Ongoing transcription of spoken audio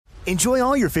Enjoy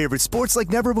all your favorite sports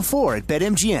like never before at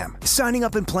BetMGM. Signing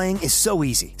up and playing is so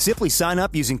easy. Simply sign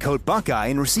up using code Buckeye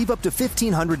and receive up to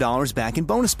 $1,500 back in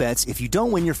bonus bets if you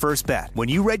don't win your first bet. When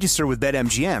you register with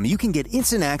BetMGM, you can get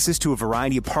instant access to a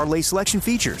variety of parlay selection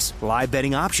features, live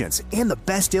betting options, and the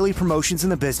best daily promotions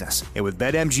in the business. And with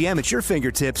BetMGM at your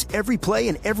fingertips, every play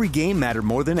and every game matter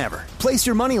more than ever. Place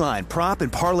your moneyline, prop,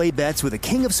 and parlay bets with the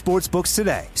king of sportsbooks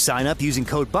today. Sign up using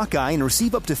code Buckeye and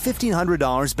receive up to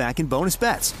 $1,500 back in bonus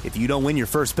bets if you don't win your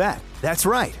first bet. That's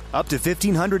right, up to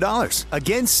 $1,500.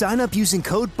 Again, sign up using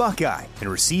code Buckeye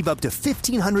and receive up to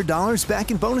 $1,500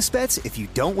 back in bonus bets if you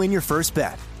don't win your first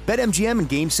bet. BetMGM and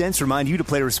GameSense remind you to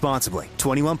play responsibly.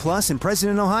 21 plus and present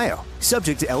in Ohio.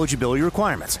 Subject to eligibility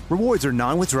requirements. Rewards are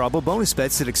non-withdrawable bonus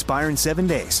bets that expire in 7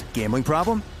 days. Gambling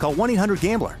problem? Call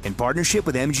 1-800-GAMBLER in partnership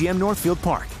with MGM Northfield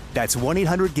Park. That's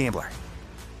 1-800-GAMBLER.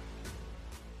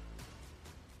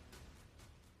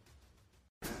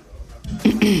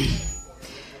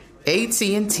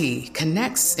 AT&T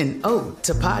connects an ode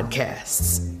to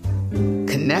podcasts.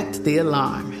 Connect the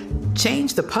alarm.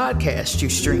 Change the podcast you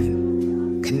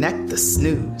stream. Connect the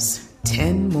snooze.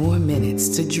 10 more minutes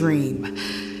to dream.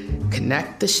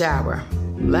 Connect the shower.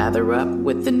 Lather up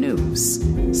with the news.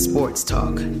 Sports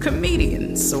talk,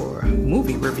 comedians, or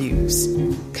movie reviews.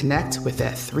 Connect with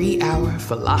that 3-hour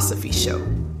philosophy show.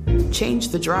 Change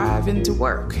the drive into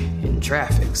work in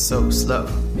traffic so slow.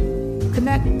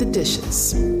 Connect the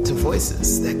dishes to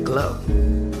voices that glow.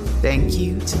 Thank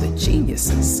you to the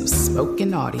geniuses of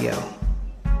spoken audio.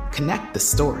 Connect the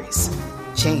stories.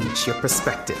 Change your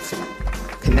perspective.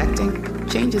 Connecting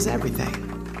changes everything.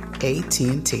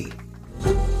 AT&T.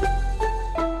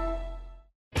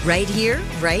 Right here,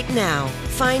 right now.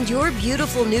 Find your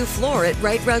beautiful new floor at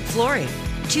Rite Rug Flooring.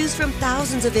 Choose from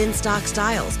thousands of in-stock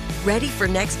styles, ready for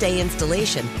next day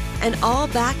installation, and all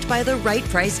backed by the right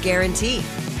price guarantee.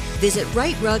 Visit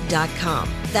riterug.com.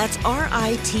 That's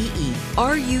RITERUG.com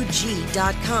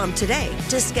today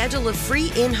to schedule a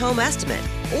free in-home estimate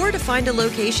or to find a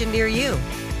location near you.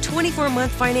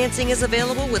 24-month financing is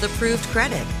available with approved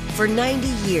credit. For 90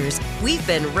 years, we've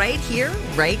been right here,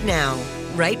 right now.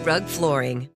 Rite Rug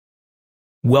Flooring.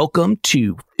 Welcome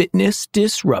to Fitness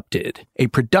Disrupted, a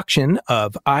production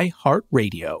of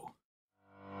iHeartRadio.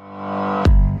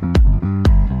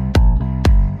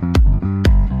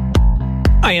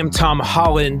 I am Tom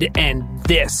Holland, and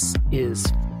this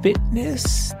is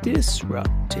Fitness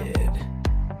Disrupted.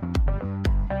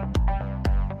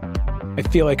 I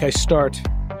feel like I start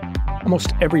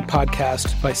almost every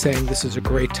podcast by saying this is a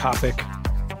great topic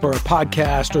for a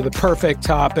podcast or the perfect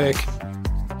topic.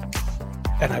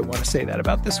 And I want to say that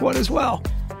about this one as well.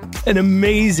 An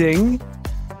amazing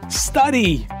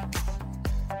study.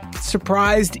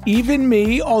 Surprised even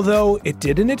me, although it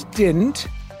did and it didn't.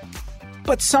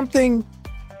 But something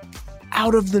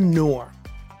out of the norm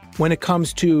when it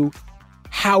comes to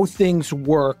how things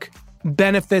work,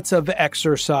 benefits of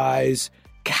exercise,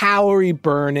 calorie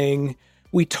burning.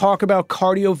 We talk about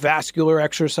cardiovascular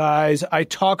exercise. I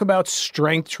talk about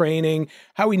strength training,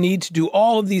 how we need to do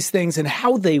all of these things and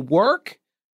how they work.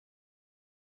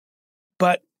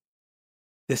 But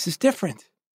this is different.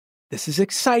 This is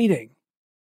exciting.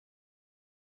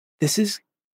 This is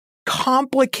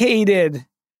complicated.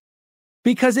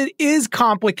 Because it is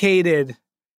complicated,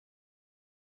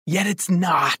 yet it's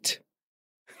not.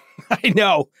 I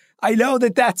know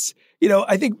that's,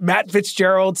 I think Matt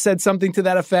Fitzgerald said something to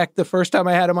that effect the first time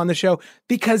I had him on the show.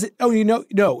 Because, it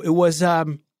was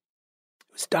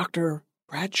Dr.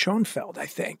 Brad Schoenfeld, I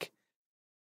think.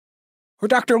 Or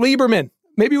Dr. Lieberman.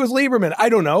 Maybe it was Lieberman. I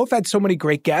don't know. I've had so many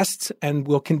great guests and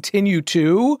will continue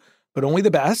to, but only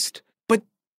the best. But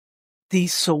the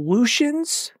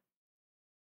solutions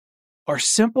are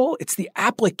simple. It's the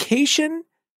application,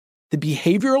 the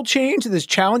behavioral change that is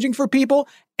challenging for people,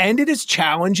 and it is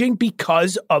challenging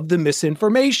because of the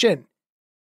misinformation.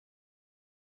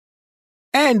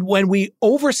 And when we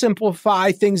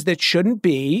oversimplify things that shouldn't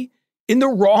be in the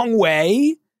wrong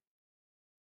way,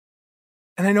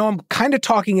 and I know I'm kind of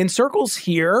talking in circles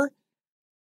here,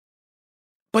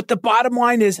 but the bottom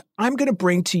line is I'm going to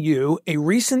bring to you a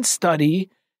recent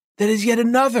study that is yet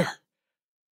another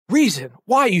reason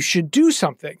why you should do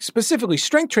something, specifically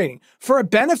strength training, for a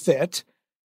benefit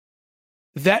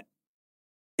that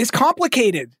is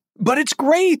complicated, but it's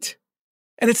great.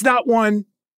 And it's not one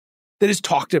that is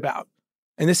talked about.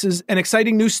 And this is an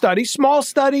exciting new study, small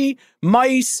study,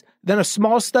 mice, then a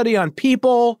small study on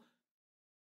people.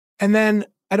 And then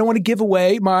I don't want to give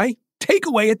away my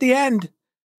takeaway at the end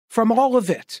from all of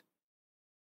it.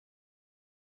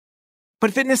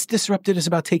 But Fitness Disrupted is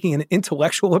about taking an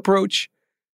intellectual approach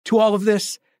to all of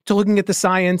this, to looking at the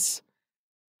science,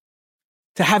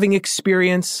 to having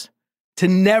experience, to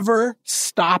never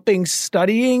stopping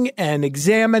studying and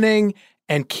examining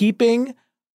and keeping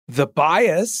the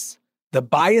biases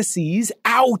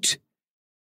out.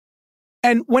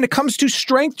 And when it comes to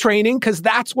strength training, because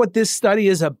that's what this study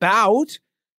is about,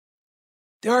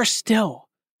 there are still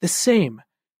the same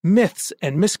myths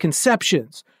and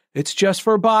misconceptions. It's just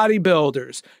for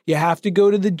bodybuilders. You have to go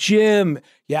to the gym.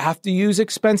 You have to use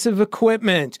expensive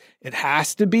equipment. It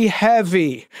has to be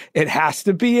heavy. It has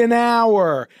to be an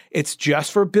hour. It's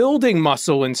just for building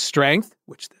muscle and strength,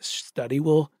 which this study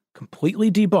will completely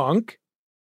debunk.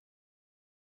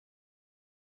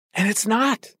 And it's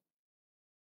not.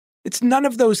 It's none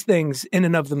of those things in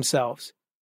and of themselves.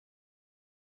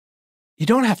 You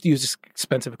don't have to use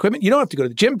expensive equipment. You don't have to go to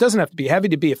the gym. It doesn't have to be heavy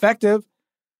to be effective.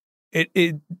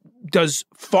 It does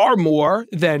far more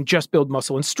than just build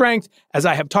muscle and strength. As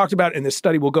I have talked about, and this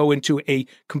study will go into a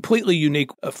completely unique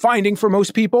finding for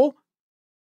most people.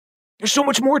 There's so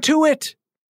much more to it.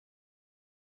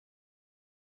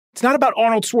 It's not about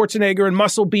Arnold Schwarzenegger and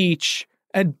Muscle Beach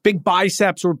and big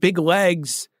biceps or big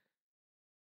legs.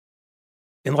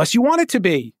 Unless you want it to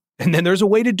be. And then there's a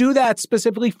way to do that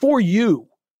specifically for you.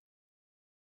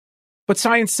 But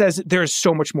science says there's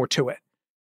so much more to it.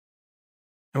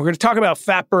 And we're going to talk about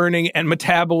fat burning and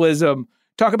metabolism,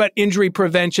 talk about injury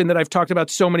prevention that I've talked about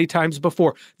so many times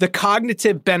before, the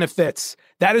cognitive benefits.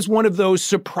 That is one of those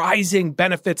surprising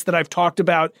benefits that I've talked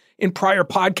about in prior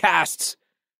podcasts.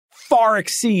 Far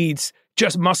exceeds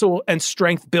just muscle and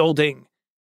strength building.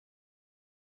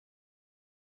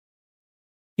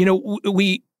 You know,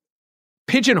 we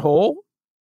pigeonhole.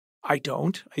 I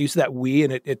don't. I use that we,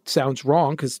 and it sounds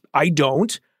wrong because I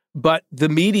don't. But the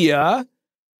media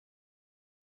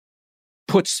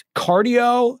puts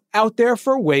cardio out there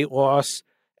for weight loss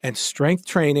and strength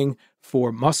training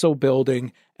for muscle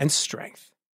building and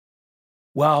strength.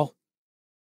 Well,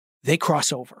 they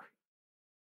cross over.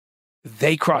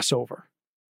 They cross over,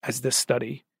 as this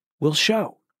study will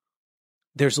show.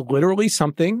 There's literally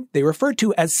something they refer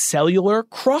to as cellular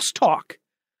crosstalk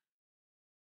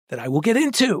that I will get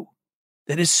into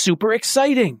that is super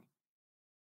exciting.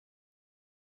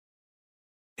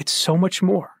 It's so much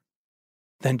more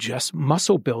than just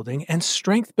muscle building and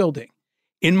strength building.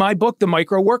 In my book, The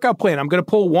Micro Workout Plan, I'm going to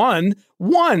pull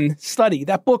one study.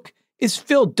 That book is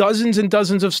filled dozens and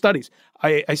dozens of studies.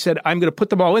 I said, I'm going to put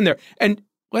them all in there. And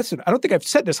listen, I don't think I've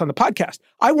said this on the podcast.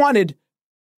 I wanted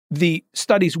the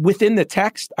studies within the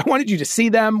text. I wanted you to see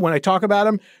them when I talk about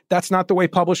them. That's not the way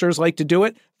publishers like to do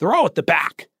it. They're all at the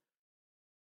back.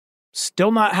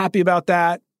 Still not happy about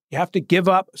that. You have to give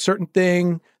up a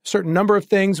certain number of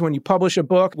things when you publish a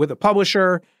book with a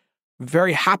publisher. I'm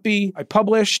very happy I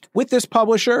published with this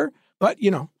publisher, but you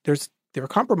know, there are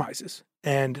compromises.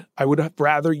 And I would have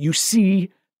rather you see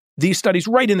these studies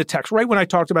right in the text, right when I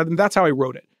talked about them. That's how I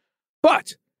wrote it.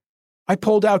 But I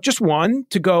pulled out just one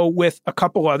to go with a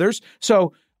couple others.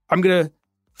 So I'm going to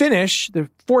finish the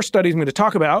 4 studies I'm going to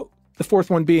talk about, the 4th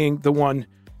one being the one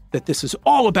that this is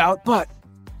all about, but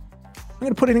I'm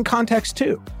going to put it in context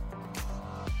too.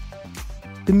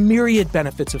 The myriad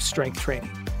benefits of strength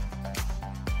training.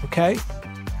 Okay?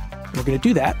 And we're going to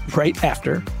do that right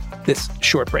after this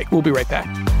short break. We'll be right back.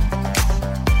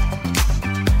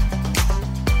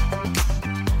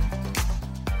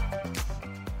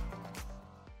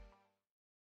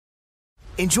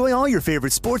 Enjoy all your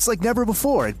favorite sports like never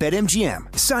before at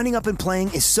BetMGM. Signing up and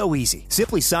playing is so easy.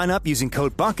 Simply sign up using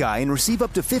code Buckeye and receive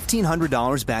up to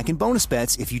 $1,500 back in bonus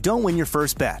bets if you don't win your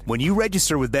first bet. When you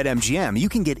register with BetMGM, you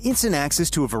can get instant access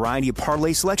to a variety of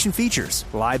parlay selection features,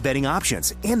 live betting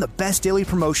options, and the best daily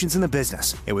promotions in the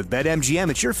business. And with BetMGM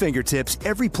at your fingertips,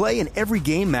 every play and every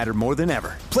game matter more than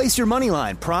ever. Place your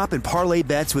moneyline, prop, and parlay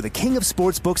bets with the king of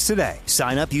sportsbooks today.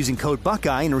 Sign up using code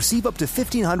Buckeye and receive up to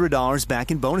 $1,500 back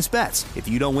in bonus bets if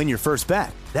you don't win your first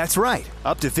bet. That's right,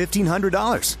 up to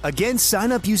 $1,500. Again,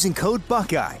 sign up using code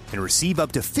Buckeye and receive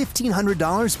up to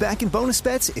 $1,500 back in bonus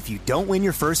bets if you don't win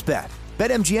your first bet.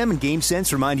 BetMGM and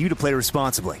GameSense remind you to play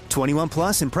responsibly. 21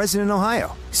 plus and present in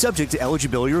Ohio. Subject to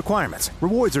eligibility requirements.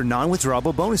 Rewards are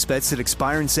non-withdrawable bonus bets that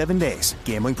expire in 7 days.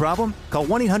 Gambling problem? Call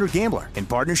 1-800-GAMBLER in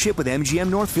partnership with MGM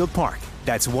Northfield Park.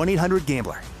 That's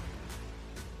 1-800-GAMBLER.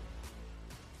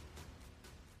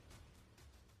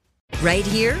 Right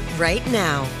here, right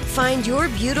now. Find your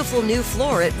beautiful new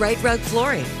floor at Right Rug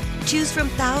Flooring. Choose from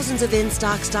thousands of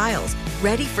in-stock styles,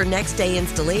 ready for next day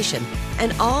installation,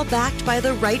 and all backed by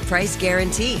the right price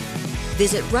guarantee.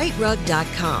 Visit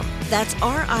rightrug.com. That's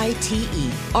RITERUG.com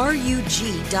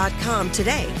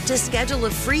today to schedule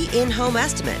a free in-home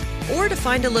estimate or to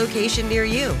find a location near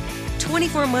you.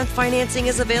 24-month financing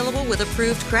is available with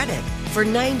approved credit. For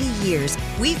 90 years,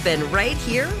 we've been right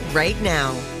here, right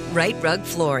now. Right Rug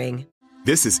Flooring.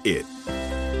 This is it.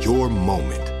 Your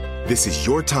moment. This is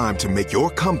your time to make your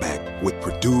comeback with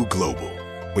Purdue Global.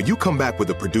 When you come back with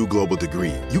a Purdue Global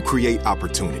degree, you create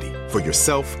opportunity for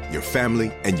yourself, your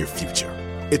family, and your future.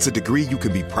 It's a degree you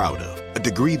can be proud of, a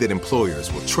degree that employers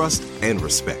will trust and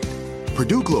respect.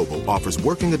 Purdue Global offers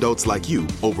working adults like you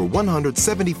over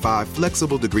 175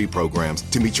 flexible degree programs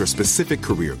to meet your specific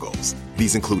career goals.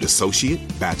 These include associate,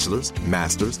 bachelor's,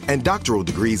 master's, and doctoral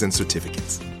degrees and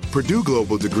certificates. Purdue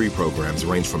Global degree programs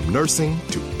range from nursing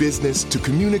to business to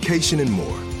communication and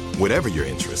more. Whatever your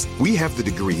interest, we have the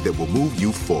degree that will move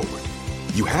you forward.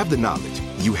 You have the knowledge,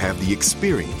 you have the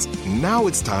experience. Now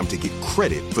it's time to get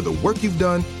credit for the work you've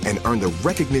done and earn the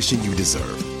recognition you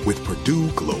deserve with Purdue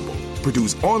Global,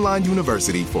 Purdue's online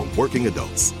university for working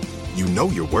adults. You know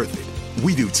you're worth it.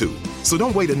 We do too. So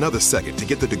don't wait another second to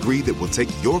get the degree that will take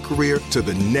your career to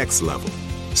the next level.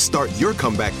 Start your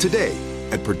comeback today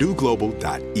at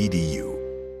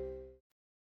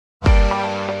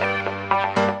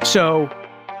purdueglobal.edu. So,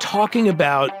 talking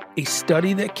about a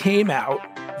study that came out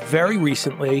very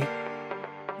recently.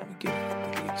 Let me give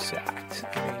the exact.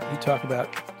 You talk about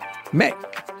May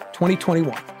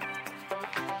 2021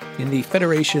 in the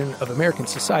Federation of American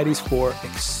Societies for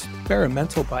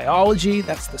Experimental Biology.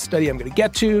 That's the study I'm going to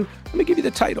get to. Let me give you the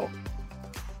title.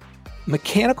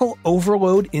 Mechanical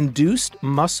overload-induced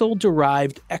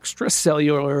muscle-derived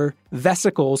extracellular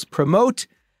vesicles promote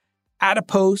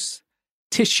adipose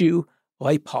tissue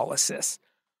lipolysis.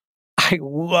 I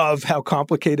love how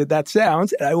complicated that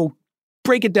sounds, and I will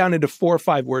break it down into 4 or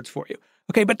 5 words for you.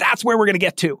 Okay, but that's where we're going to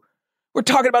get to. We're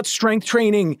talking about strength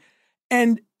training.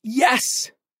 And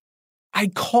yes, I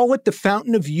call it the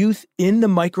fountain of youth in the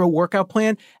micro workout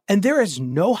plan, and there is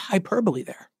no hyperbole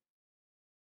there.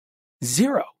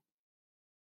 0.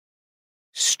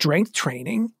 Strength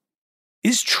training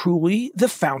is truly the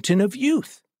fountain of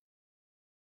youth.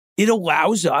 It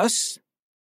allows us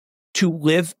to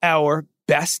live our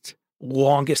best,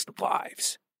 longest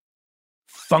lives,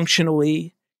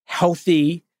 functionally,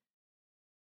 healthy,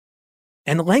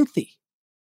 and lengthy.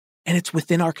 And it's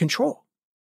within our control.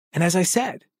 And as I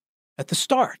said at the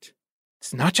start,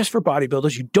 it's not just for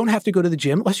bodybuilders. You don't have to go to the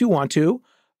gym unless you want to.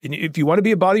 And if you want to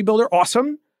be a bodybuilder,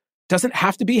 awesome. Doesn't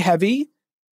have to be heavy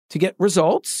to get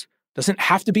results. Doesn't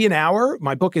have to be an hour.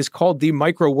 My book is called The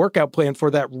Micro Workout Plan for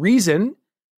that reason.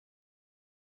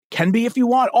 Can be if you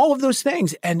want, all of those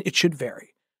things. And it should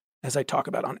vary, as I talk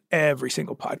about on every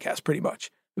single podcast, pretty much.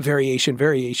 Variation,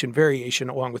 variation, variation,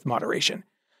 along with moderation.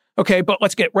 Okay, but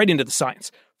let's get right into the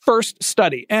science. First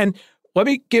study. And let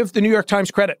me give the New York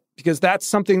Times credit, because that's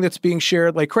something that's being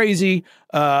shared like crazy.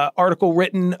 Article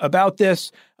written about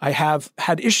this. I have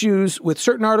had issues with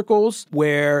certain articles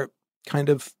where kind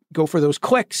of go for those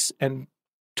clicks and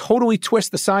totally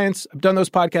twist the science. I've done those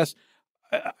podcasts.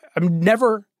 I'm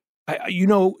never,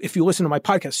 if you listen to my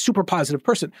podcast, super positive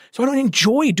person. So I don't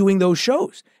enjoy doing those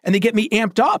shows, and they get me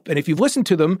amped up. And if you've listened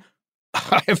to them,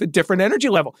 I have a different energy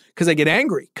level because I get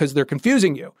angry because they're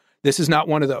confusing you. This is not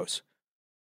one of those.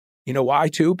 You know why,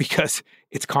 too? Because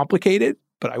it's complicated,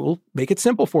 but I will make it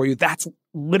simple for you. That's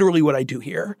literally what I do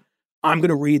here. I'm going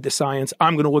to read the science.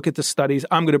 I'm going to look at the studies.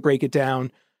 I'm going to break it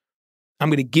down. I'm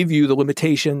going to give you the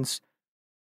limitations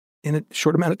in a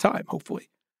short amount of time, hopefully.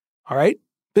 All right?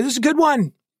 But this is a good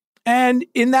one. And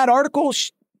in that article,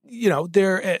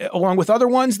 they're along with other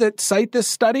ones that cite this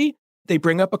study, they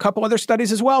bring up a couple other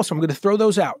studies as well. So I'm going to throw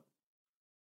those out.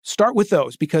 Start with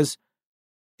those because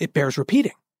it bears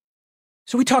repeating.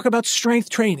 So we talk about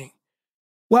strength training.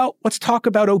 Well, let's talk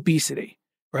about obesity,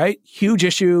 right? Huge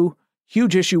issue.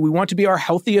 We want to be our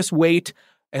healthiest weight.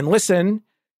 And listen,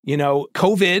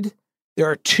 COVID, there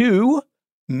are 2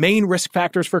 main risk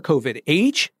factors for COVID: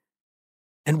 age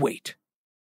and weight.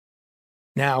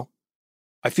 Now,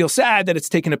 I feel sad that it's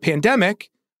taken a pandemic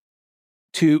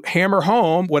to hammer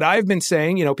home what I've been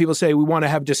saying. People say we want to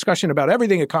have discussion about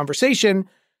everything, a conversation,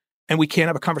 and we can't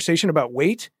have a conversation about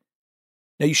weight.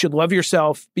 Now, you should love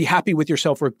yourself, be happy with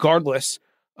yourself regardless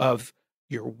of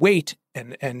your weight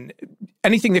and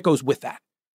anything that goes with that.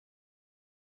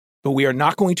 But we are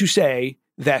not going to say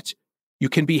that you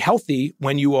can be healthy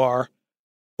when you are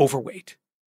overweight.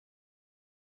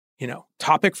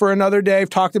 Topic for another day. I've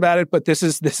talked about it, but this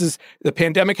is the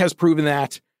pandemic has proven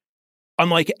that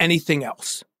unlike anything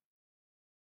else.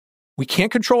 We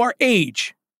can't control our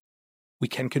age. We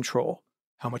can control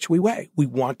how much we weigh. We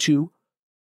want to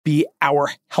be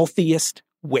our healthiest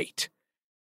weight.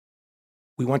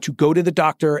 We want to go to the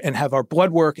doctor and have our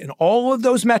blood work and all of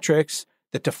those metrics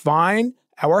that define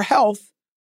our health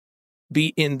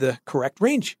be in the correct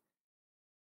range.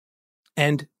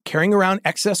 And carrying around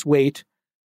excess weight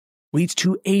leads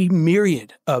to a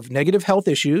myriad of negative health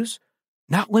issues,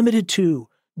 not limited to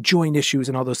joint issues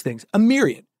and all those things, a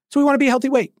myriad. So we want to be a healthy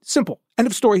weight. Simple. End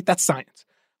of story. That's science.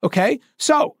 Okay?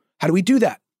 So how do we do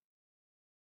that?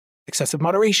 Excessive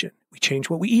moderation. We change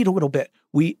what we eat a little bit.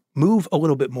 We move a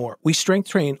little bit more. We strength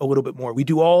train a little bit more. We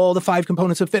do all the 5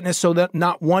 components of fitness so that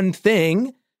not one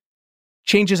thing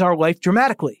changes our life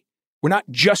dramatically. We're not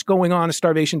just going on a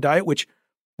starvation diet, which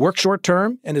works short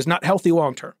term and is not healthy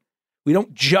long term. We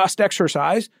don't just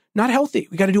exercise, not healthy.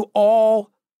 We got to do all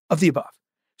of the above.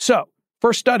 So,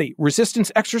 first study,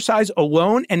 resistance exercise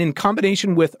alone and in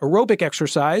combination with aerobic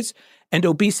exercise and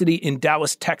obesity in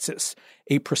Dallas, Texas,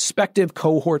 a prospective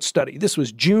cohort study. This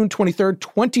was June 23rd,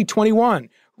 2021.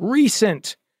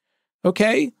 Recent.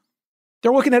 Okay?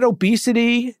 They're looking at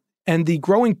obesity and the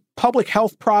growing public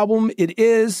health problem it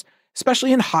is,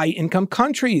 especially in high-income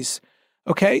countries.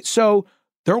 Okay? So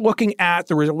they're looking at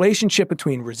the relationship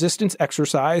between resistance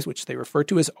exercise, which they refer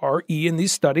to as RE in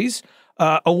these studies,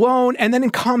 alone, and then in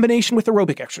combination with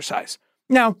aerobic exercise.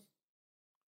 Now,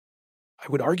 I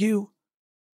would argue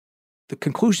the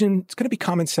conclusion, it's going to be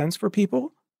common sense for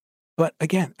people. But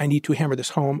again, I need to hammer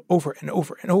this home over and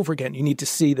over and over again. You need to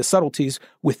see the subtleties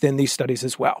within these studies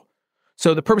as well.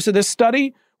 So the purpose of this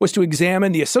study was to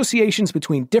examine the associations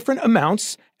between different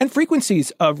amounts and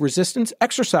frequencies of resistance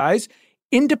exercise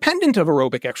independent of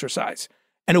aerobic exercise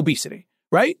and obesity,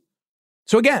 right?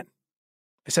 So again,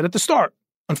 I said at the start,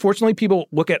 unfortunately, people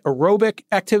look at aerobic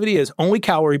activity as only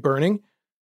calorie burning,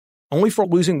 only for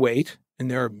losing weight,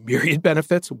 and there are myriad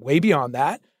benefits way beyond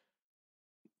that,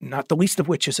 not the least of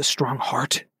which is a strong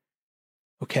heart,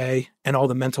 okay, and all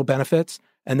the mental benefits.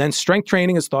 And then strength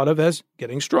training is thought of as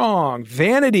getting strong.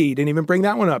 Vanity, didn't even bring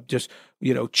that one up, just,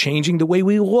 changing the way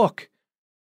we look.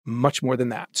 Much more than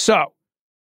that. So,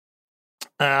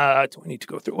 do I need to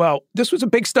go through? Well, this was a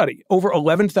big study. Over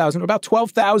 11,000, about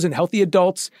 12,000 healthy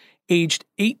adults aged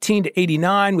 18 to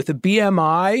 89 with a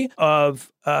BMI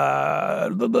of,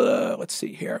 let's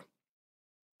see here,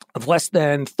 of less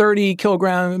than 30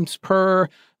 kilograms per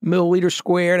milliliter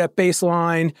squared at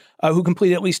baseline, who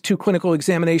completed at least 2 clinical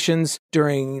examinations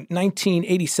during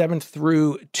 1987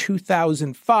 through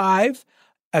 2005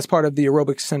 as part of the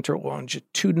Aerobics Center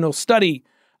longitudinal study.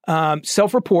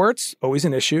 Self-reports, always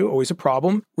an issue, always a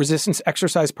problem. Resistance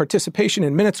exercise participation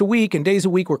in minutes a week and days a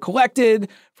week were collected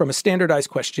from a standardized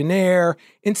questionnaire.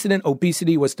 Incident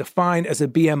obesity was defined as a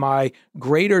BMI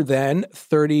greater than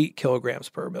 30 kilograms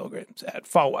per milligrams at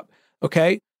follow-up.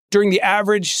 Okay? During the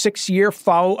average 6-year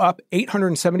follow-up,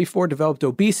 874 developed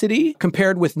obesity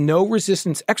compared with no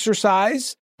resistance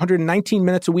exercise. 119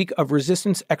 minutes a week of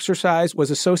resistance exercise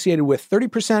was associated with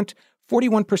 30%,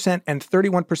 41%, and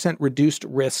 31% reduced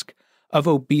risk of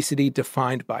obesity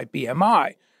defined by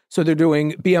BMI. So they're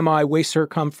doing BMI, waist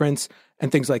circumference,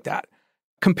 and things like that.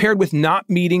 Compared with not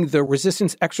meeting the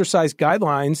resistance exercise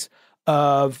guidelines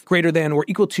of greater than or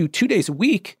equal to 2 days a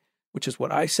week, which is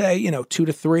what I say, 2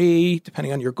 to 3,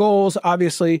 depending on your goals,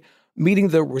 obviously. Meeting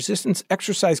the resistance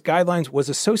exercise guidelines was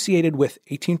associated with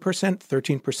 18%,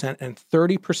 13%, and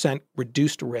 30%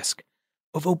 reduced risk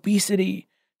of obesity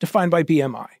defined by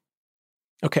BMI.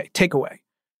 Okay, takeaway.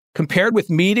 Compared with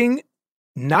meeting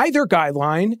neither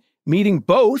guideline, meeting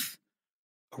both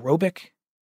aerobic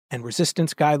and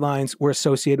resistance guidelines were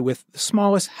associated with the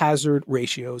smallest hazard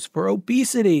ratios for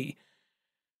obesity.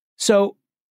 So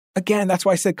again, that's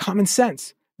why I said common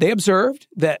sense. They observed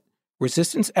that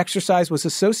resistance exercise was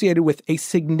associated with a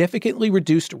significantly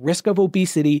reduced risk of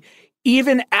obesity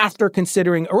even after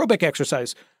considering aerobic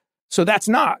exercise. So that's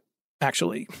not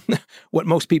actually what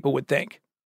most people would think.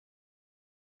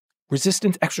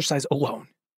 Resistance exercise alone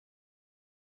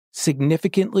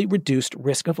significantly reduced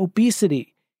risk of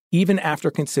obesity even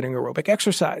after considering aerobic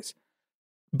exercise.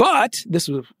 But this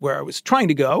was where I was trying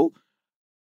to go.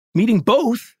 Meeting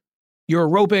both your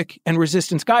aerobic and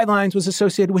resistance guidelines was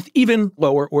associated with even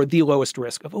lower or the lowest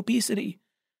risk of obesity.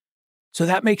 So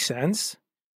that makes sense.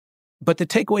 But the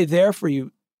takeaway there for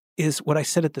you is what I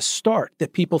said at the start,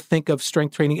 that people think of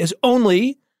strength training as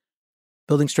only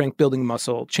building strength, building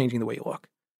muscle, changing the way you look,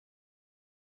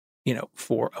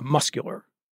 for a muscular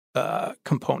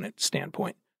component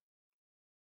standpoint.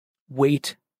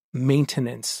 Weight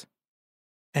maintenance.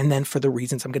 And then for the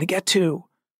reasons I'm going to get to.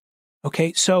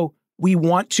 Okay, so we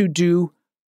want to do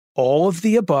all of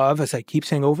the above, as I keep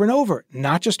saying over and over,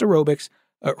 not just aerobics.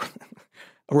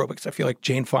 Aerobics, I feel like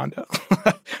Jane Fonda.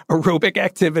 Aerobic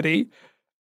activity.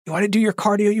 You want to do your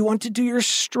cardio, you want to do your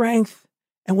strength,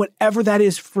 and whatever that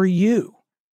is for you.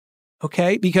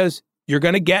 Okay, because you're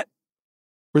going to get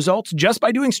results just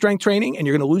by doing strength training, and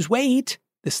you're going to lose weight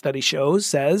this study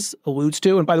alludes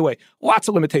to. And by the way, lots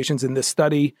of limitations in this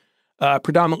study.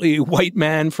 Predominantly white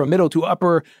men from middle to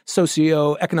upper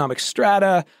socioeconomic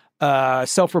strata.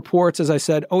 Self-reports, as I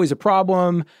said, always a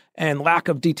problem. And lack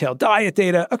of detailed diet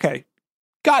data. Okay,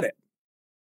 got it.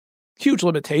 Huge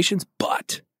limitations,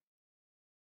 but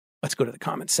let's go to the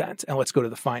common sense and let's go to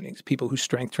the findings. People who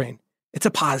strength train. It's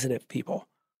a positive, people.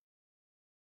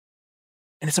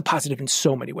 And it's a positive in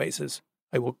so many ways, as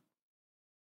I will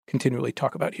continually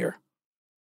talk about here.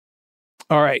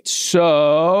 All right,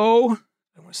 so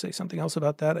I want to say something else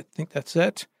about that. I think that's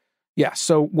it. Yeah,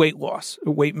 so weight loss,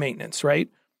 weight maintenance, right?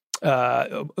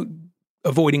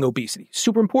 Avoiding obesity.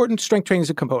 Super important. Strength training is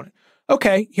a component.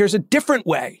 Okay, here's a different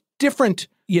way, different,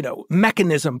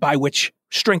 mechanism by which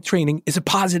strength training is a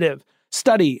positive.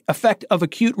 Study effect of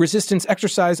acute resistance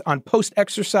exercise on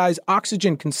post-exercise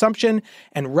oxygen consumption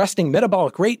and resting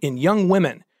metabolic rate in young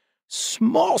women.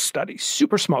 Small study,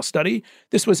 super small study.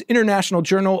 This was International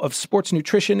Journal of Sports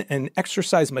Nutrition and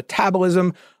Exercise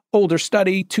Metabolism, older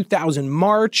study, 2000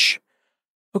 March.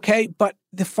 Okay, but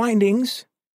the findings,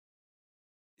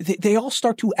 they all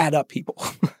start to add up, people.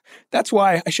 That's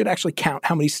why I should actually count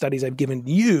how many studies I've given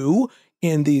you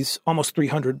in these almost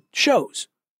 300 shows.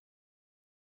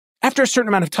 After a certain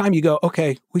amount of time, you go,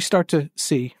 okay, we start to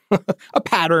see a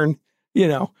pattern,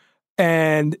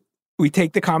 and we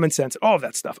take the common sense, all of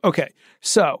that stuff. Okay,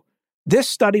 so this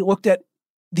study looked at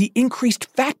the increased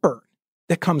fat burn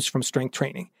that comes from strength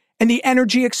training and the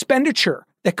energy expenditure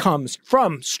that comes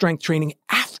from strength training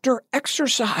after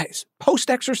exercise,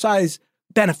 post-exercise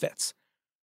benefits.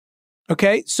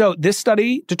 Okay, so this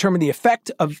study determined the effect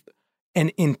of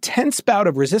an intense bout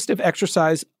of resistive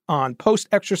exercise on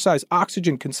post-exercise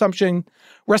oxygen consumption,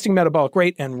 resting metabolic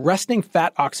rate, and resting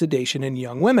fat oxidation in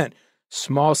young women.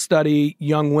 Small study,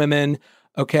 young women,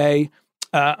 okay?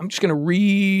 I'm just going to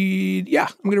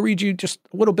read you just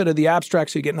a little bit of the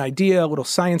abstract so you get an idea, a little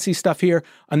sciencey stuff here.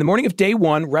 On the morning of day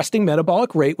 1, resting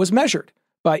metabolic rate was measured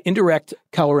by indirect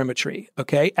calorimetry,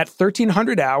 okay? At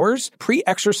 1,300 hours,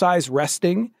 pre-exercise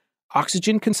resting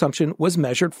oxygen consumption was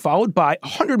measured, followed by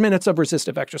 100 minutes of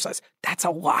resistive exercise. That's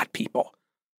a lot, people.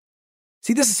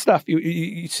 See, this is stuff,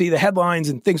 you see the headlines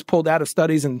and things pulled out of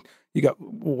studies and you go,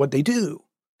 well, what'd they do?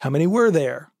 How many were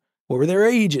there? What were their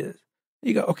ages?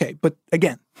 You go, okay, but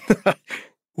again,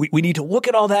 we need to look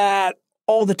at all that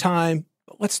all the time.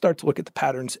 But let's start to look at the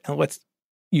patterns and let's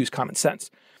use common sense.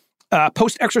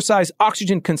 Post-exercise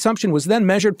oxygen consumption was then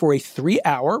measured for a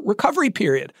 3-hour recovery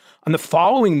period. On the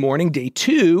following morning, day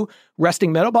 2,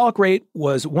 resting metabolic rate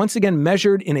was once again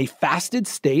measured in a fasted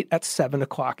state at 7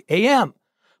 o'clock a.m.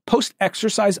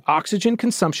 Post-exercise oxygen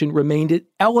consumption remained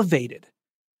elevated.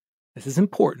 This is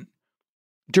important.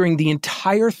 During the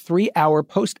entire 3-hour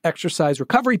post-exercise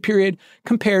recovery period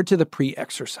compared to the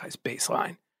pre-exercise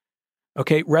baseline.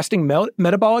 Okay, resting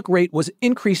metabolic rate was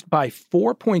increased by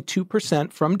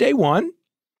 4.2% from day 1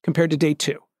 compared to day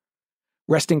 2.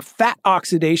 Resting fat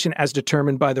oxidation as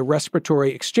determined by the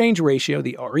respiratory exchange ratio,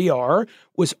 the RER,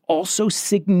 was also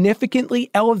significantly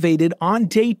elevated on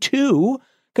day 2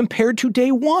 compared to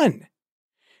day 1.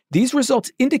 These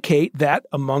results indicate that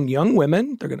among young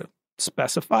women, they're going to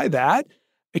specify that,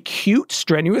 acute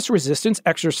strenuous resistance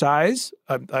exercise,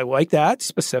 I like that,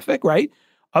 specific, right,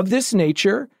 of this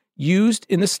nature used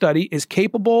in the study is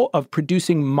capable of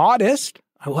producing modest,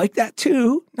 I like that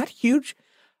too, not huge,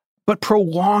 but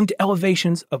prolonged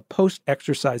elevations of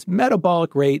post-exercise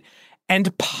metabolic rate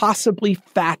and possibly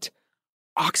fat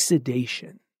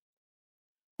oxidation.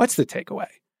 What's the takeaway?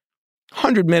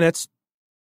 100 minutes,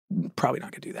 probably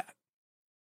not going to do that.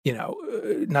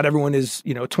 Not everyone is, a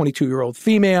 22-year-old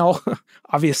female,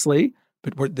 obviously,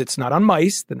 but it's not on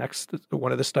mice. The next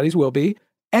one of the studies will be.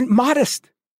 And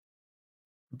modest,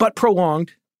 but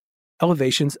prolonged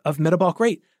elevations of metabolic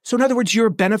rate. So in other words, you're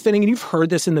benefiting, and you've heard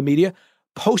this in the media,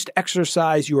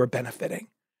 post-exercise, you are benefiting.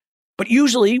 But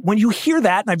usually when you hear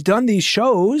that, and I've done these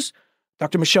shows,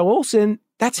 Dr. Michelle Olson,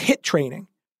 that's HIIT training.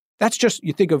 That's just,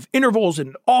 you think of intervals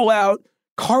and all-out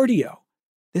cardio.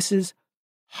 This is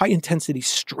high-intensity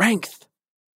strength.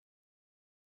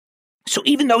 So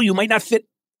even though you might not fit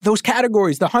those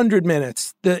categories, the 100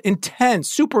 minutes, the intense,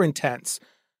 super intense,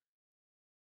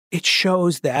 it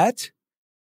shows that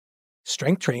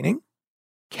strength training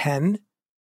can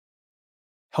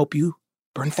help you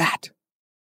burn fat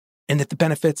and that the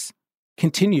benefits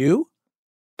continue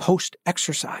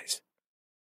post-exercise.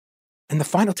 And the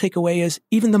final takeaway is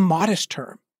even the modest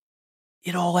term,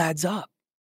 it all adds up.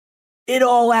 It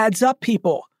all adds up,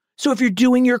 people. So if you're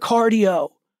doing your cardio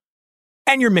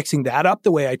and you're mixing that up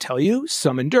the way I tell you,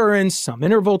 some endurance, some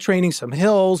interval training, some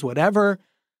hills, whatever,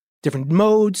 different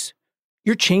modes,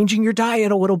 you're changing your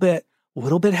diet a little bit. a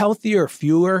little bit healthier,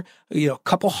 fewer, a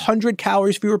couple hundred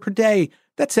calories fewer per day.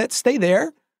 That's it. Stay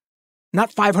there.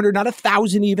 Not 500, not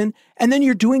 1,000 even. And then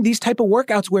you're doing these type of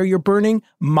workouts where you're burning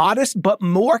modest but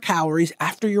more calories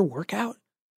after your workout.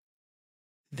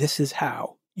 This is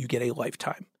how you get a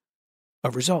lifetime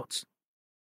of results.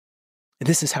 And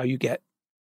this is how you get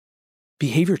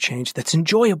behavior change that's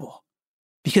enjoyable,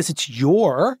 because it's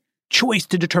your choice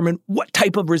to determine what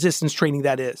type of resistance training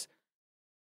that is.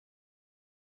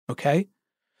 Okay?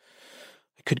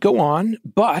 I could go on,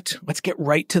 but let's get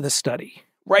right to the study.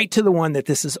 Right to the one that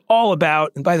this is all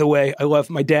about. And by the way, I love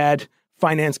my dad,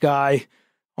 finance guy,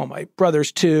 all my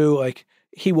brothers too. Like,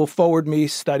 he will forward me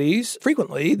studies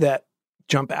frequently that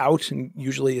jump out, and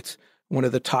usually it's one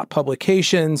of the top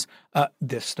publications.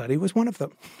 This study was one of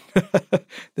them.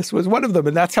 This was one of them.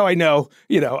 And that's how I know,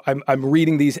 I'm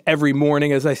reading these every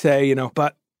morning, as I say,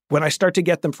 but when I start to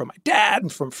get them from my dad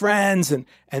and from friends, and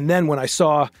then when I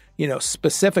saw,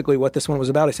 specifically what this one was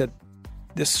about, I said,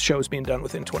 this show's being done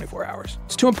within 24 hours.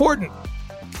 It's too important.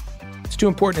 It's too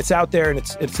important. It's out there, and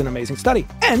it's an amazing study.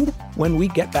 And when we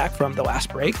get back from the last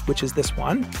break, which is this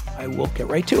one, I will get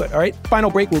right to it. All right,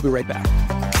 final break. We'll be right back.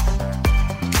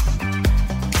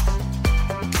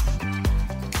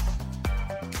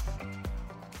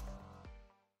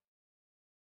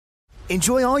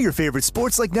 Enjoy all your favorite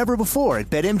sports like never before at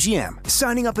BetMGM.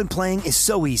 Signing up and playing is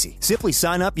so easy. Simply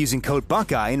sign up using code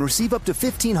Buckeye and receive up to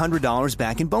 $1,500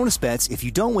 back in bonus bets if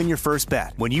you don't win your first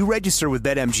bet. When you register with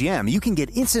BetMGM, you can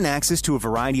get instant access to a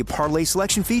variety of parlay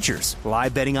selection features,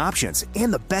 live betting options,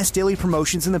 and the best daily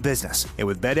promotions in the business. And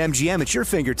with BetMGM at your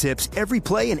fingertips, every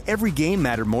play and every game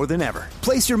matter more than ever.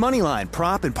 Place your moneyline,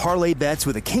 prop, and parlay bets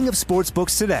with the king of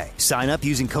sportsbooks today. Sign up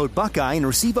using code Buckeye and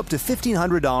receive up to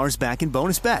 $1,500 back in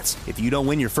bonus bets if you don't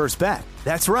win your first bet.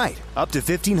 That's right, up to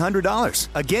 $1,500.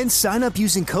 Again, sign up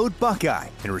using code Buckeye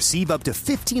and receive up to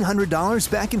 $1,500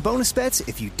 back in bonus bets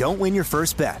if you don't win your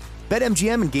first bet.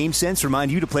 BetMGM and GameSense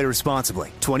remind you to play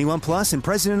responsibly. 21 plus and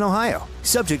present in Ohio.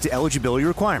 Subject to eligibility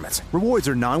requirements. Rewards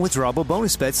are non-withdrawable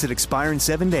bonus bets that expire in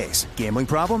 7 days. Gambling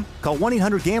problem? Call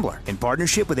 1-800-GAMBLER in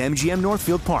partnership with MGM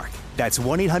Northfield Park. That's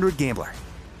 1-800-GAMBLER.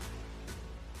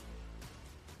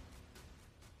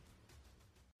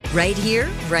 Right here,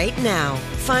 right now.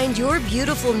 Find your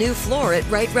beautiful new floor at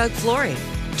Right Rug Flooring.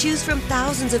 Choose from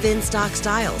thousands of in-stock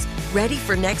styles, ready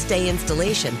for next day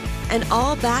installation, and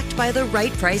all backed by the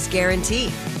right price guarantee.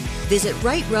 Visit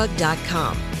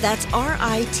rightrug.com. That's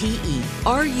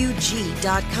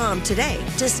RITERUG.com today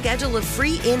to schedule a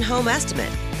free in-home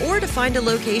estimate or to find a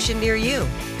location near you.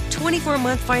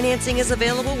 24-month financing is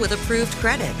available with approved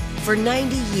credit. For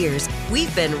 90 years,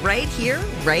 we've been right here,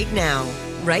 right now.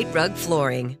 Right Rug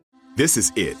Flooring. This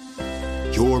is it.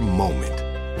 Your moment.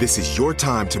 This is your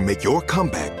time to make your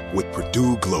comeback with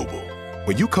Purdue Global.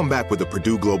 When you come back with a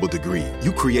Purdue Global degree,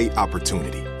 you create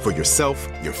opportunity for yourself,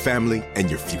 your family, and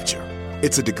your future.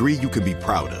 It's a degree you can be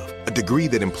proud of, a degree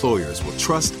that employers will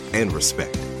trust and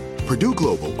respect. Purdue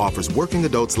Global offers working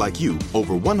adults like you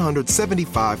over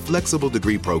 175 flexible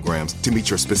degree programs to meet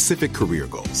your specific career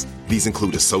goals. These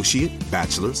include associate,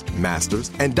 bachelor's,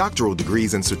 master's, and doctoral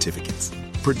degrees and certificates.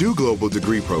 Purdue Global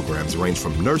degree programs range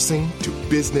from nursing to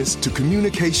business to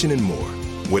communication and more.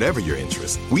 Whatever your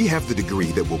interest, we have the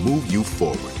degree that will move you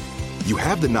forward. You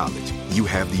have the knowledge, you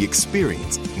have the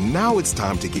experience. Now it's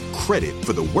time to get credit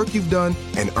for the work you've done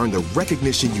and earn the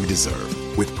recognition you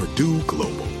deserve with Purdue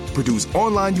Global, Purdue's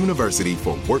online university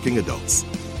for working adults.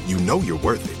 You know you're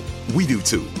worth it. We do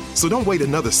too. So don't wait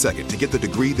another second to get the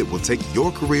degree that will take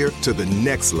your career to the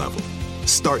next level.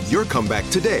 Start your comeback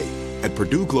today at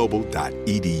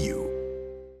purdueglobal.edu.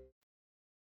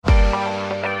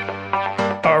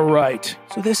 All right.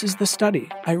 So this is the study.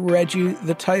 I read you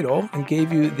the title and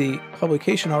gave you the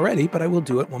publication already, but I will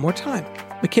do it one more time.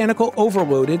 Mechanical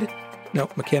overload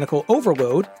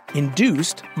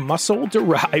induced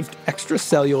muscle-derived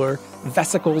extracellular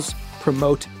vesicles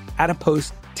promote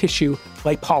adipose tissue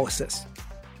lipolysis.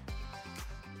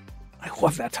 I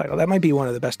love that title. That might be one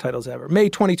of the best titles ever. May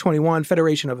 2021,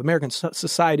 Federation of American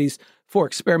Societies for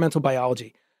Experimental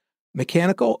Biology.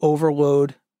 Mechanical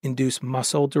overload induced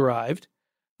muscle-derived.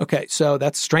 Okay, so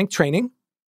that's strength training.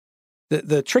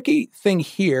 The tricky thing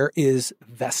here is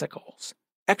vesicles.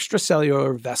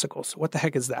 Extracellular vesicles. What the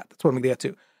heck is that? That's what I'm going to get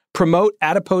to. Promote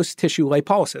adipose tissue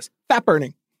lipolysis. Fat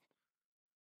burning.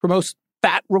 Promotes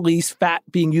fat release, fat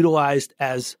being utilized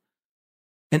as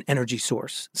an energy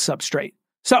source, substrate.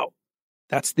 So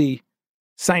that's the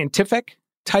scientific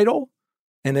title,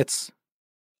 and it's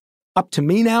up to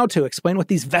me now to explain what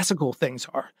these vesicle things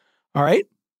are. All right?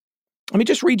 Let me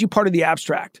just read you part of the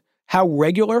abstract. How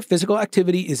regular physical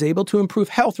activity is able to improve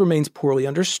health remains poorly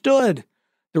understood.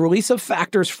 The release of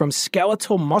factors from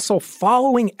skeletal muscle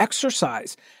following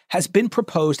exercise has been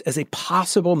proposed as a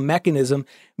possible mechanism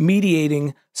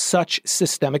mediating such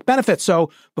systemic benefits. So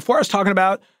before I was talking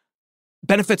about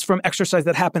benefits from exercise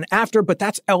that happen after, but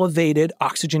that's elevated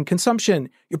oxygen consumption.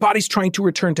 Your body's trying to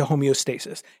return to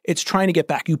homeostasis. It's trying to get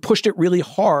back. You pushed it really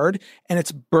hard and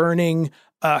it's burning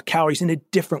calories in a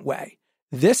different way.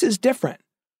 This is different.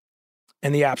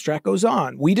 And the abstract goes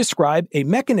on. We describe a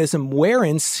mechanism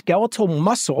wherein skeletal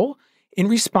muscle, in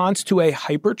response to a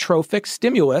hypertrophic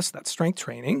stimulus, that's strength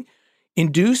training,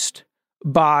 induced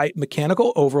by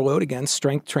mechanical overload, again,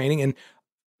 strength training, and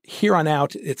here on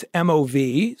out, it's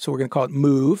MOV, so we're going to call it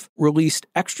MOVE, released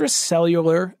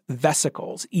extracellular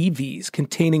vesicles, EVs,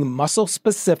 containing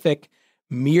muscle-specific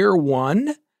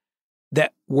MIR1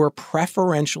 that were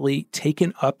preferentially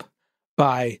taken up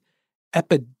by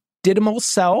epididymal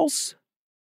cells,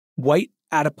 white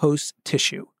adipose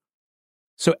tissue.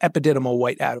 So epididymal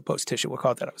white adipose tissue, we'll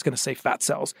call it that. I was going to say fat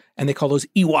cells, and they call those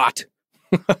EWAT.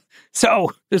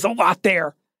 So there's a lot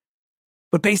there.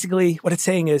 But basically what it's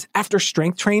saying is after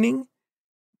strength training,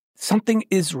 something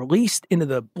is released into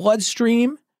the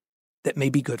bloodstream that may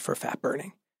be good for fat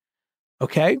burning.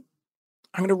 Okay?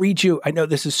 I'm going to read you. I know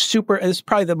this is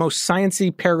probably the most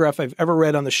sciencey paragraph I've ever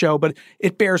read on the show, but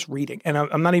it bears reading. And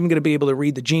I'm not even going to be able to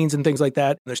read the genes and things like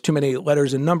that. There's too many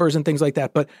letters and numbers and things like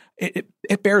that, but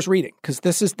it bears reading because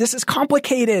this is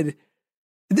complicated.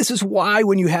 This is why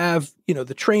when you have,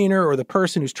 the trainer or the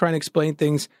person who's trying to explain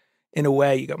things in a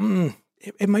way, you go,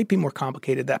 it might be more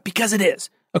complicated than that because it is.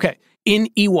 Okay. In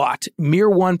EWAT,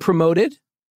 MIR1 promoted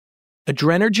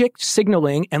adrenergic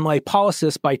signaling and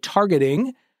lipolysis by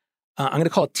targeting, I'm going to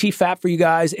call it TFAP for you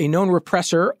guys, a known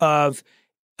repressor of,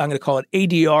 I'm going to call it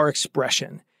ADR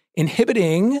expression.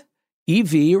 Inhibiting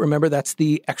EV, remember that's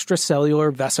the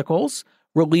extracellular vesicles,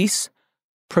 release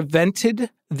prevented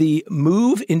the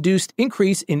MOVE-induced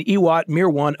increase in EWAT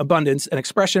MIR1 abundance and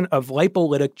expression of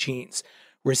lipolytic genes.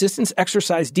 Resistance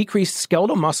exercise decreased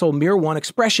skeletal muscle MIR1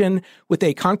 expression with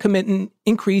a concomitant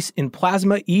increase in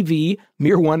plasma EV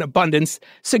MIR1 abundance,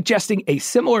 suggesting a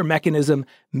similar mechanism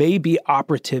may be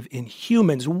operative in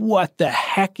humans. What the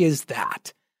heck is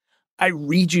that? I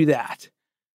read you that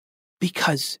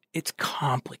because it's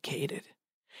complicated.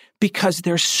 Because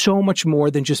there's so much more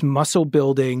than just muscle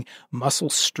building, muscle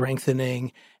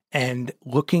strengthening, and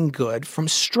looking good from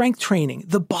strength training.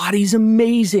 The body's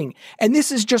amazing. And this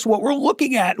is just what we're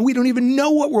looking at. We don't even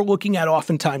know what we're looking at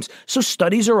oftentimes. So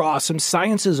studies are awesome.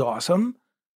 Science is awesome.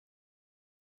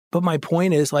 But my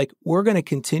point is, we're going to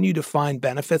continue to find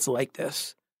benefits like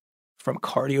this from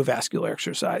cardiovascular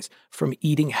exercise, from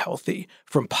eating healthy,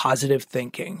 from positive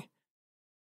thinking,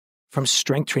 from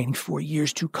strength training for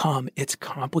years to come. It's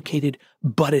complicated,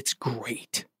 but it's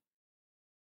great.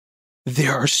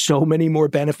 There are so many more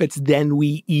benefits than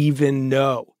we even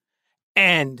know.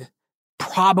 And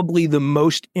probably the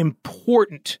most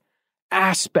important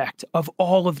aspect of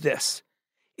all of this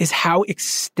is how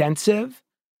extensive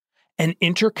and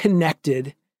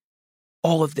interconnected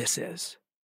all of this is.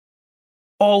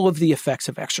 All of the effects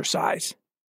of exercise.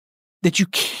 That you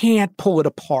can't pull it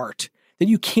apart. That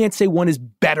you can't say one is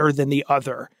better than the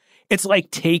other. It's like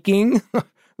taking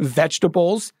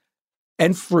vegetables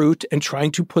and fruit and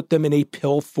trying to put them in a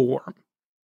pill form.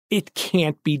 It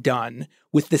can't be done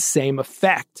with the same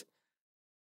effect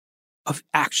of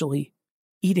actually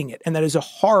eating it. And that is a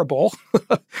horrible,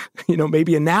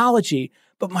 maybe analogy,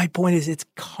 but my point is it's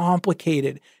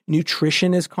complicated.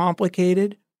 Nutrition is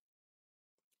complicated.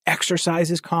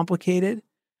 Exercise is complicated.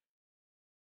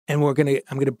 And I'm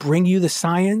going to bring you the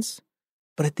science,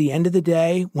 but at the end of the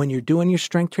day, when you're doing your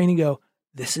strength training, go,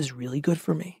 this is really good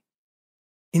for me.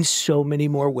 In so many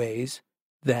more ways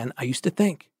than I used to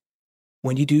think.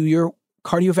 When you do your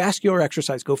cardiovascular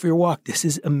exercise, go for your walk. This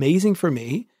is amazing for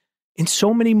me in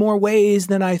so many more ways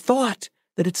than I thought.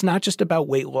 That it's not just about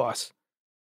weight loss,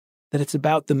 that it's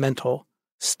about the mental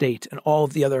state and all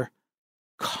of the other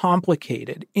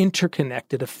complicated,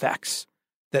 interconnected effects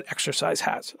that exercise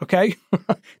has. Okay?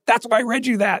 That's why I read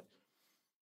you that.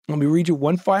 Let me read you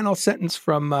one final sentence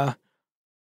from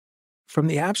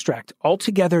the abstract.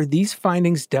 Altogether, these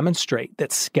findings demonstrate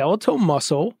that skeletal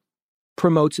muscle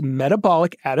promotes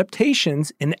metabolic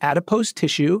adaptations in adipose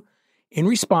tissue in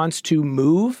response to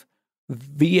MOVE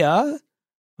via,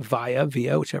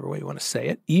 whichever way you want to say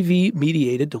it,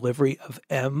 EV-mediated delivery of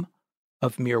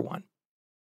MIR1.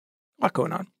 A lot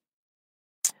going on.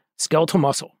 Skeletal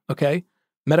muscle, okay?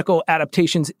 Medical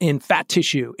adaptations in fat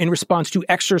tissue in response to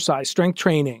exercise, strength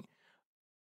training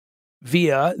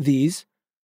via these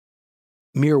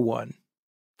MIR1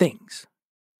 things.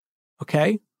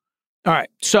 Okay? All right.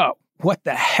 So what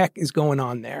the heck is going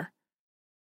on there?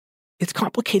 It's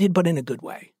complicated, but in a good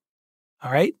way.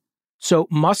 All right? So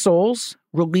muscles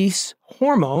release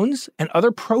hormones and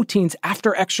other proteins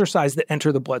after exercise that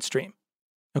enter the bloodstream.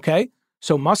 Okay?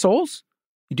 So muscles,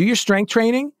 you do your strength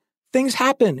training, things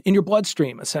happen in your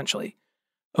bloodstream, essentially.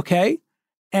 Okay?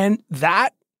 And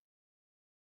that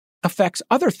affects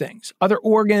other things, other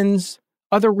organs,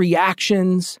 other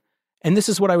reactions. And this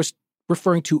is what I was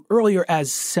referring to earlier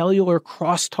as cellular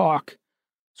crosstalk.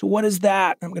 So what is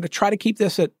that? I'm going to try to keep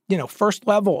this at, first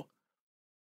level.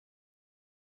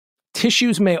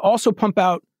 Tissues may also pump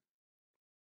out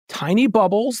tiny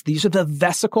bubbles. These are the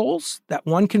vesicles, that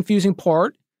one confusing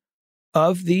part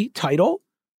of the title,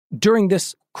 during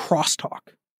this crosstalk.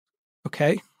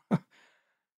 Okay?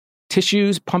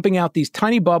 Tissues pumping out these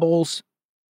tiny bubbles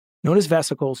known as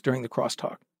vesicles during the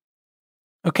crosstalk.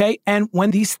 Okay? And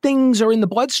when these things are in the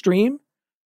bloodstream,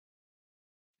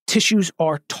 tissues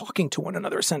are talking to one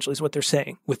another, essentially, is what they're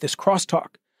saying with this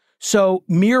crosstalk. So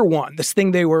MIR1, this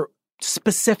thing they were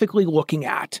specifically looking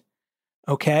at,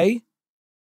 okay?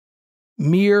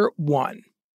 MIR1. Let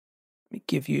me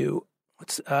give you,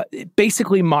 it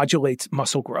basically modulates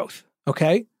muscle growth,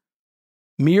 okay?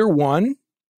 MIR1,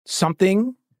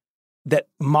 something that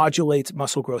modulates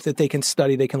muscle growth that they can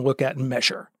study, they can look at and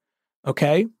measure,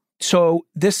 okay? So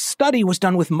this study was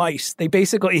done with mice. They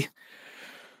basically,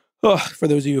 for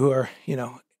those of you who are,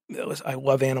 I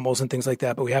love animals and things like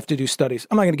that, but we have to do studies.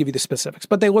 I'm not going to give you the specifics,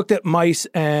 but they looked at mice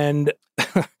and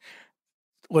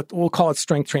we'll call it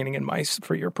strength training in mice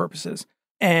for your purposes.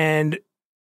 And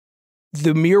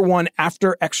the MIR1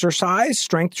 after exercise,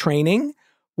 strength training,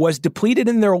 was depleted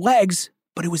in their legs,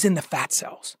 but it was in the fat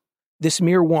cells, this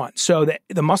MIR1. So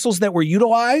the muscles that were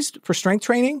utilized for strength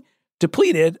training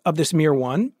depleted of this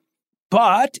MIR1,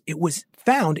 but it was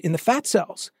found in the fat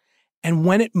cells. And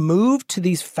when it moved to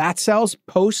these fat cells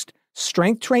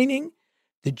post-strength training,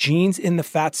 the genes in the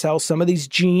fat cells, some of these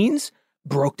genes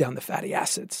broke down the fatty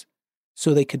acids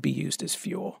so they could be used as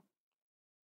fuel.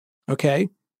 Okay?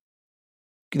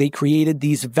 They created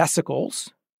these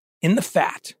vesicles in the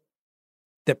fat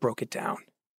that broke it down.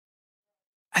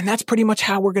 And that's pretty much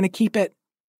how we're going to keep it.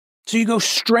 So you go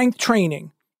strength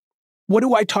training. What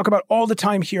do I talk about all the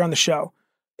time here on the show?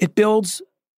 It builds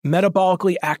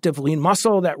metabolically active lean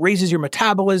muscle that raises your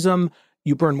metabolism.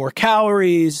 You burn more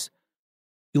calories.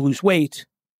 You lose weight.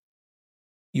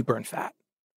 You burn fat.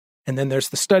 And then there's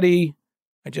the study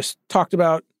I just talked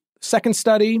about, second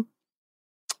study,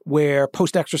 where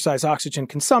post-exercise oxygen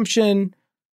consumption,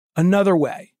 another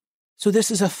way. So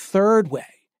this is a third way.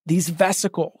 These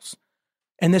vesicles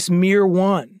and this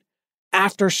MIR1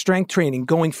 after strength training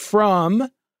going from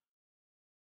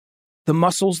the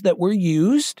muscles that were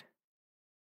used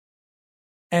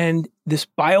and this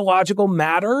biological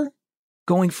matter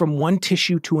going from one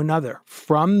tissue to another,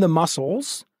 from the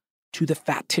muscles to the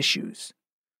fat tissues,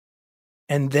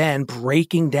 and then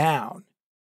breaking down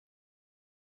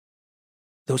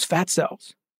those fat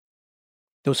cells,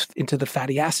 those into the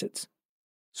fatty acids,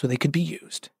 so they could be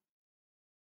used.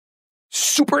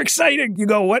 Super exciting. You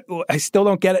go, what? I still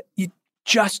don't get it.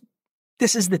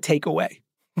 This is the takeaway.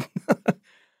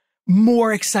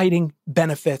 More exciting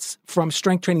benefits from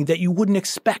strength training that you wouldn't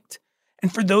expect.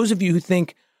 And for those of you who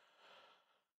think,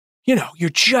 you're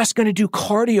just going to do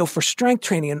cardio for strength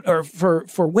training or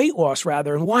for weight loss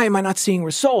rather, and why am I not seeing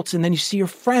results? And then you see your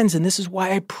friends, and this is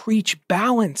why I preach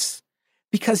balance.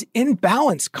 Because in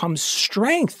balance comes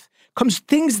strength, comes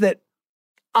things that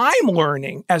I'm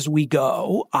learning as we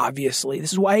go, obviously.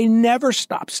 This is why I never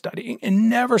stop studying and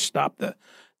never stop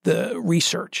the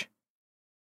research.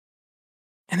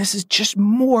 And this is just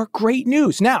more great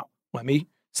news. Now, let me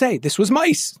say, this was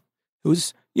mice. It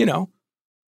was,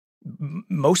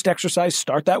 most exercise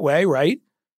start that way, right?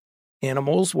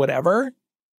 Animals, whatever.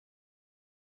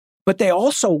 But they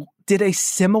also did a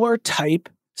similar type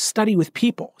study with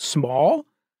people, small,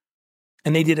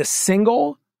 and they did a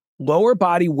single lower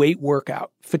body weight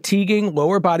workout, fatiguing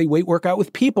lower body weight workout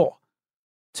with people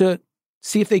to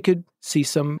see if they could see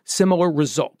some similar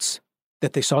results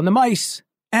that they saw in the mice.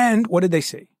 And what did they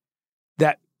see?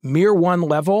 That MIR1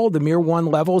 level, the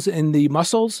MIR1 levels in the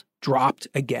muscles dropped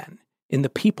again in the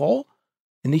people,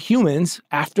 in the humans,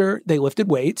 after they lifted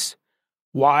weights,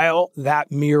 while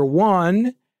that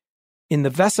MIR1 in the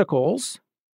vesicles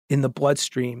in the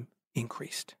bloodstream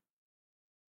increased.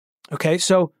 Okay,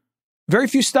 so very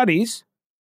few studies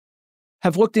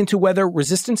have looked into whether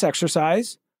resistance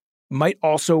exercise might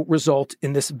also result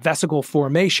in this vesicle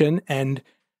formation and,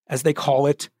 as they call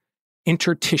it,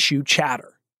 intertissue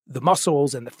chatter. The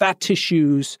muscles and the fat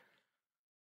tissues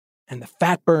and the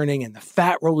fat burning and the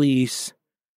fat release.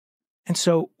 And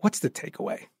so what's the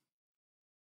takeaway?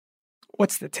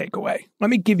 what's the takeaway?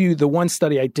 Let me give you the one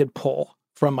study I did pull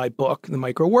from my book, The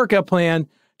Micro Workout Plan,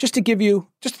 just to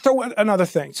throw another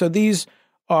thing. So these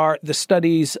are the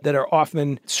studies that are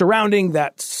often surrounding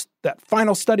that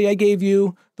final study I gave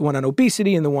you, the one on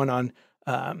obesity and the one on,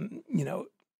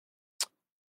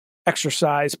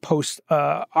 exercise, post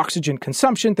oxygen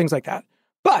consumption, things like that.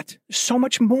 But so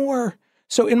much more.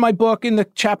 So in my book, in the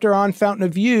chapter on Fountain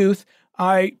of Youth,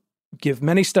 I give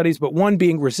many studies, but one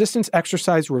being resistance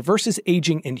exercise reverses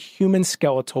aging in human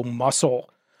skeletal muscle.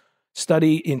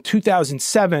 Study in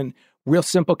 2007, real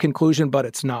simple conclusion, but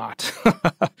it's not.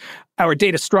 Our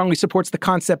data strongly supports the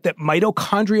concept that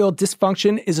mitochondrial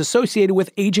dysfunction is associated with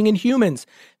aging in humans.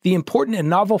 The important and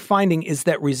novel finding is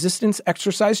that resistance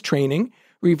exercise training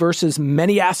reverses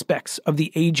many aspects of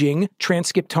the aging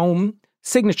transcriptome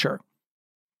signature.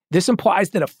 This implies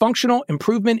that a functional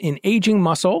improvement in aging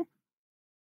muscle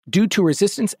due to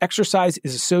resistance exercise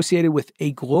is associated with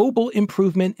a global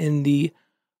improvement in the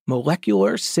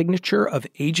molecular signature of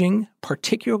aging,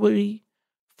 particularly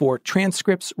for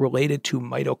transcripts related to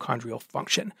mitochondrial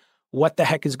function. What the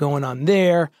heck is going on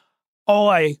there? All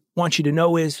I want you to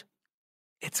know is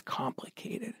it's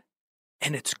complicated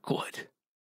and it's good.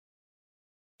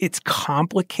 It's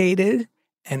complicated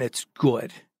and it's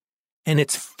good. And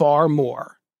it's far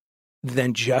more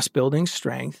than just building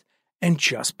strength and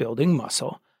just building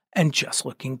muscle and just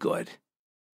looking good.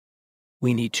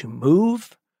 We need to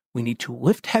move. We need to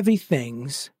lift heavy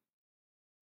things,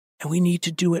 and we need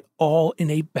to do it all in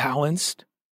a balanced,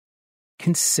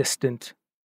 consistent,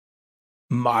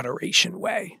 moderation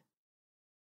way.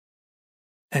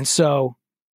 And so,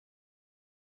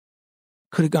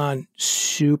 could have gone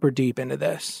super deep into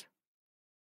this,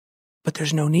 but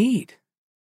there's no need.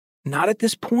 Not at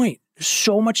this point. There's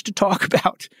so much to talk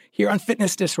about here on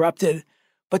Fitness Disrupted,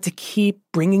 but to keep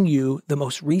bringing you the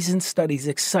most recent studies,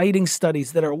 exciting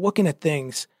studies that are looking at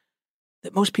things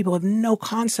that most people have no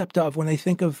concept of when they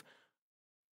think of,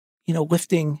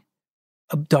 lifting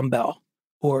a dumbbell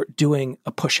or doing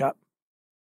a push-up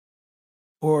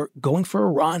or going for a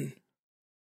run.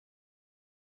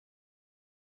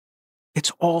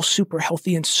 It's all super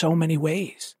healthy in so many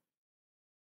ways.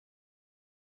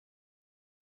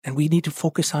 And we need to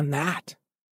focus on that.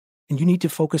 And you need to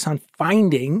focus on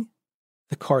finding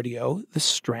the cardio, the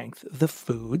strength, the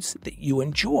foods that you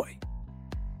enjoy.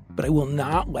 But I will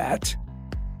not let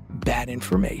bad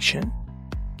information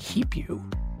keep you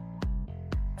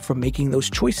from making those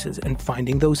choices and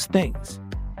finding those things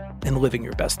and living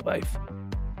your best life.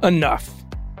 Enough.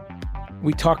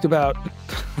 We talked about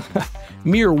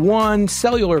MIR1,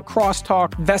 cellular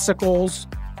crosstalk, vesicles.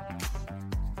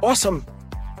 Awesome.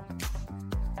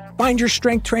 Find your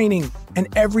strength training, and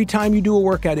every time you do a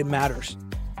workout, it matters.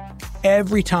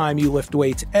 Every time you lift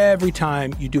weights, every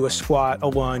time you do a squat, a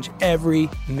lunge, every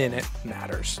minute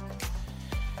matters.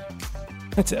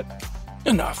 That's it.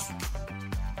 Enough.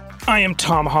 I am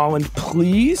Tom Holland.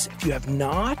 Please, if you have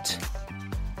not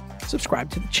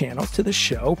subscribed to the channel, to the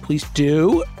show, please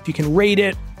do. If you can rate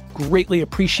it, greatly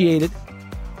appreciated.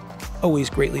 Always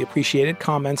greatly appreciated.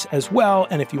 Comments as well.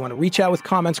 And if you want to reach out with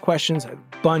comments, questions, I have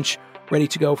a bunch ready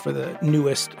to go for the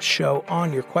newest show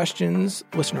on your questions.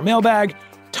 Listener mailbag,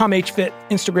 Tom H. Fit,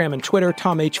 Instagram and Twitter,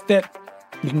 Tom H. Fit.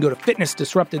 You can go to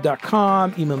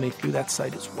fitnessdisrupted.com. Email me through that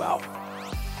site as well.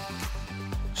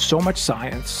 So much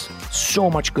science, so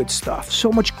much good stuff,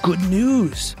 so much good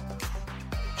news.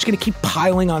 Just going to keep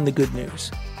piling on the good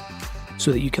news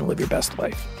so that you can live your best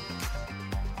life.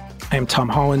 I am Tom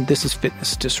Holland. This is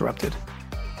Fitness Disrupted.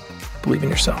 Believe in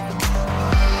yourself.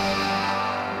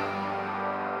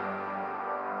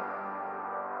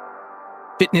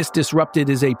 Fitness Disrupted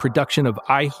is a production of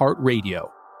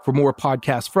iHeartRadio. For more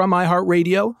podcasts from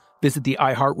iHeartRadio, visit the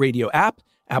iHeartRadio app,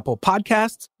 Apple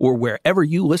Podcasts, or wherever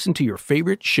you listen to your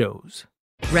favorite shows.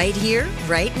 Right here,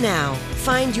 right now.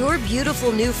 Find your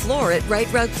beautiful new floor at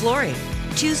Right Rug Flooring.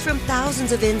 Choose from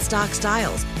thousands of in-stock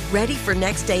styles, ready for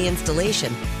next day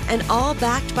installation, and all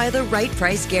backed by the right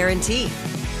price guarantee.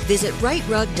 Visit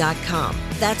rightrug.com.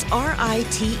 That's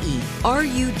RITERUG.com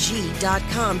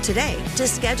today to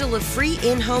schedule a free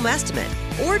in-home estimate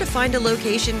or to find a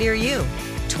location near you.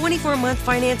 24-month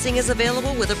financing is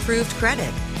available with approved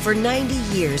credit. For 90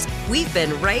 years, we've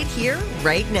been right here,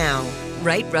 right now.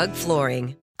 Right Rug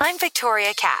Flooring. I'm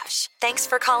Victoria Cash. Thanks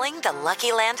for calling the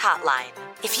Lucky Land Hotline.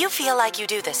 If you feel like you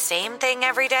do the same thing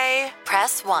every day,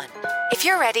 press 1. If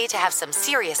you're ready to have some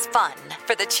serious fun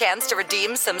for the chance to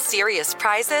redeem some serious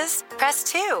prizes, press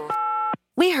 2.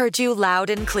 We heard you loud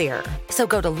and clear. So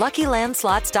go to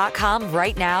LuckyLandSlots.com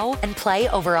right now and play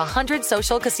over 100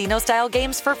 social casino-style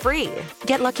games for free.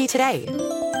 Get lucky today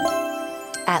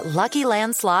at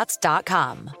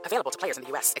LuckyLandSlots.com. Available to players in the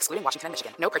U.S., excluding Washington and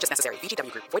Michigan. No purchase necessary.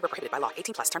 VGW Group. Void where prohibited by law.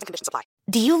 18+. Terms and conditions apply.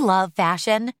 Do you love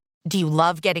fashion? Do you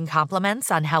love getting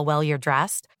compliments on how well you're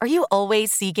dressed? Are you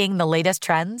always seeking the latest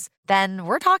trends? Then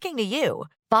we're talking to you.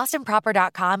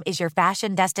 BostonProper.com is your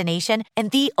fashion destination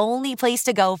and the only place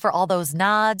to go for all those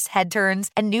nods, head turns,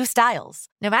 and new styles.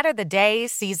 No matter the day,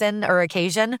 season, or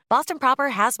occasion, Boston Proper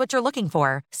has what you're looking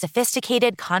for.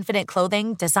 Sophisticated, confident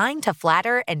clothing designed to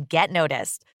flatter and get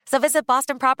noticed. So visit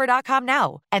BostonProper.com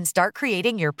now and start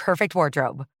creating your perfect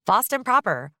wardrobe. Boston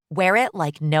Proper. Wear it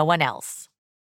like no one else.